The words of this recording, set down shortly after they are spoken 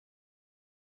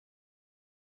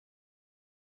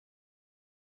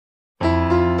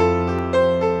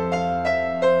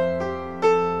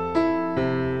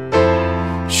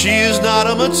not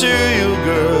a material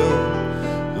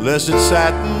girl, unless it's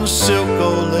satin, silk,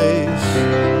 or lace.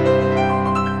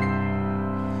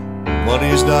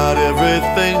 Money's not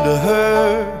everything to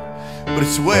her, but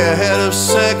it's way ahead of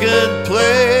second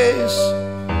place.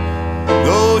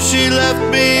 Though she left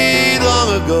me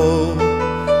long ago,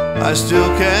 I still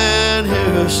can hear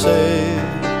her say,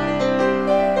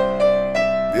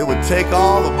 it would take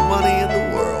all the money in the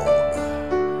world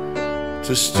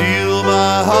to steal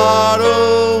my heart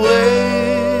away.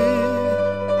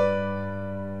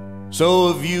 So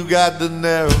if you got the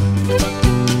narrow,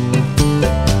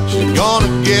 she's gonna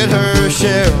get her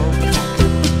share.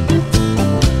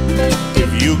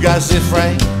 If you got the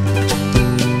franc,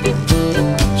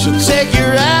 she'll take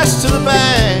your ass to the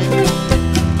bank.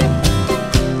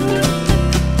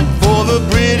 For the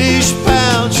British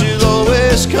pound, she'll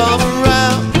always come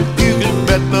around. You can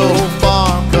bet the whole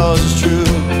farm, 'cause it's true.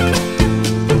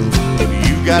 If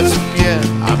you got some yen,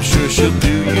 I'm sure she'll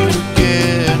do you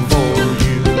again for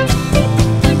you.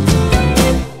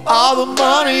 All the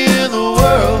money in the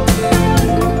world,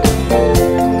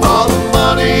 all the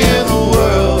money in the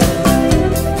world,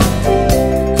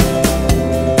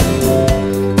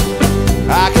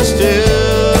 I can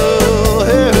still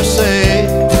hear her say,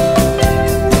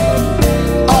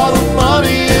 all the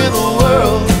money in the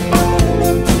world,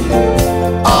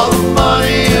 all the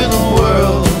money in the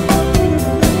world,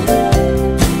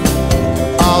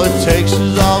 all it takes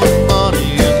is all the money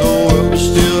in the world to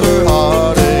steal her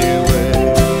heart away.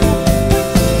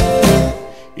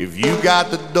 If you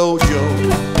got the dojo,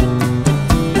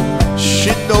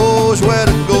 she knows where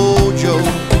to go, Joe.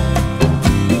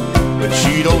 But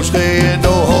she don't stay in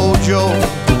no hojo.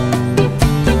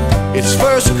 It's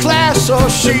first class or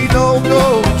she don't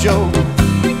go, Joe.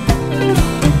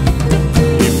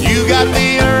 If you got the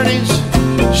earnings,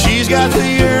 she's got the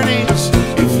earnings.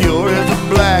 If you're in the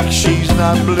black, she's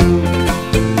not blue.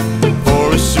 For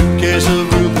a suitcase of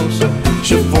rubles,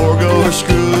 she'll forego her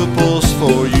scruples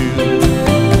for you.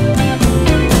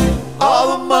 All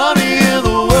the money in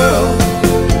the world,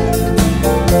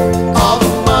 all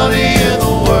the money in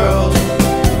the world,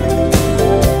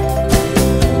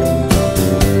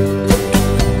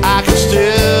 I can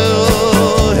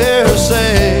still hear her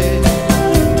say,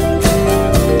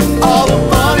 all the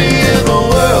money in the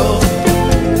world,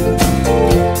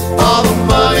 all the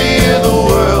money in the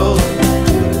world,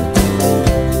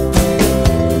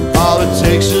 all it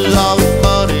takes is all the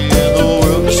money in the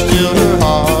world to steal her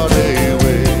heart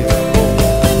away.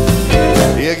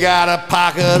 You got a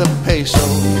pocket of peso,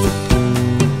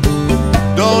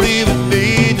 don't even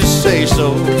need to say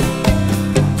so.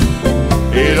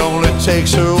 It only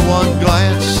takes her one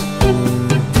glance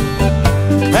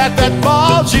at that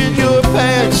bulge in your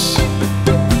pants.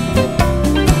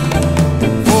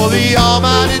 For the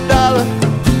almighty dollar,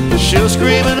 she'll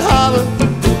scream and holler.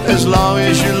 As long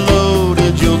as you're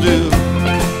loaded, you'll do.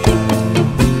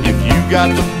 If you got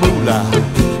the moolah,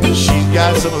 she's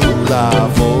got some moolah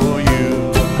for you.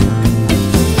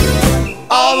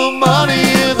 All the money